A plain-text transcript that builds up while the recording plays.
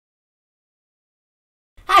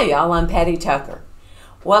Hi y'all, I'm Patty Tucker.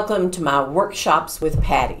 Welcome to my Workshops with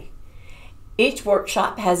Patty. Each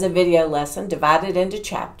workshop has a video lesson divided into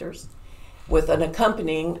chapters with an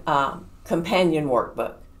accompanying companion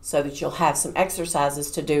workbook so that you'll have some exercises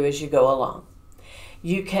to do as you go along.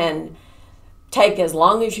 You can take as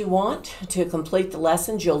long as you want to complete the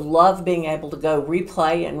lessons. You'll love being able to go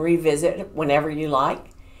replay and revisit whenever you like.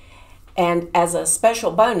 And as a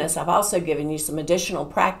special bonus, I've also given you some additional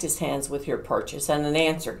practice hands with your purchase and an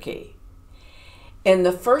answer key. In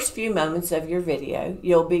the first few moments of your video,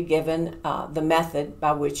 you'll be given the method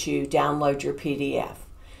by which you download your PDF.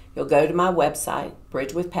 You'll go to my website,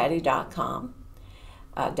 bridgewithpatty.com,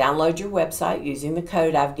 download your website using the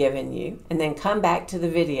code I've given you, and then come back to the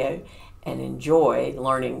video and enjoy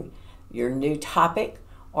learning your new topic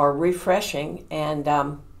or refreshing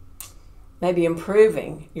and maybe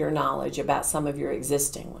improving your knowledge about some of your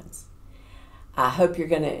existing ones. I hope you're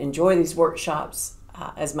going to enjoy these workshops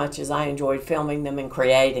as much as I enjoyed filming them and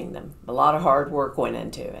creating them. A lot of hard work went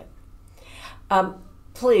into it.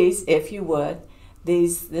 Please, if you would,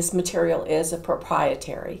 this material is a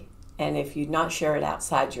proprietary, and if you'd not share it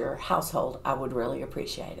outside your household, I would really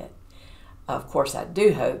appreciate it. Of course, I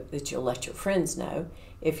do hope that you'll let your friends know,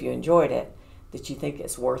 if you enjoyed it, that you think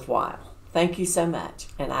it's worthwhile. Thank you so much,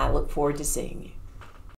 and I look forward to seeing you.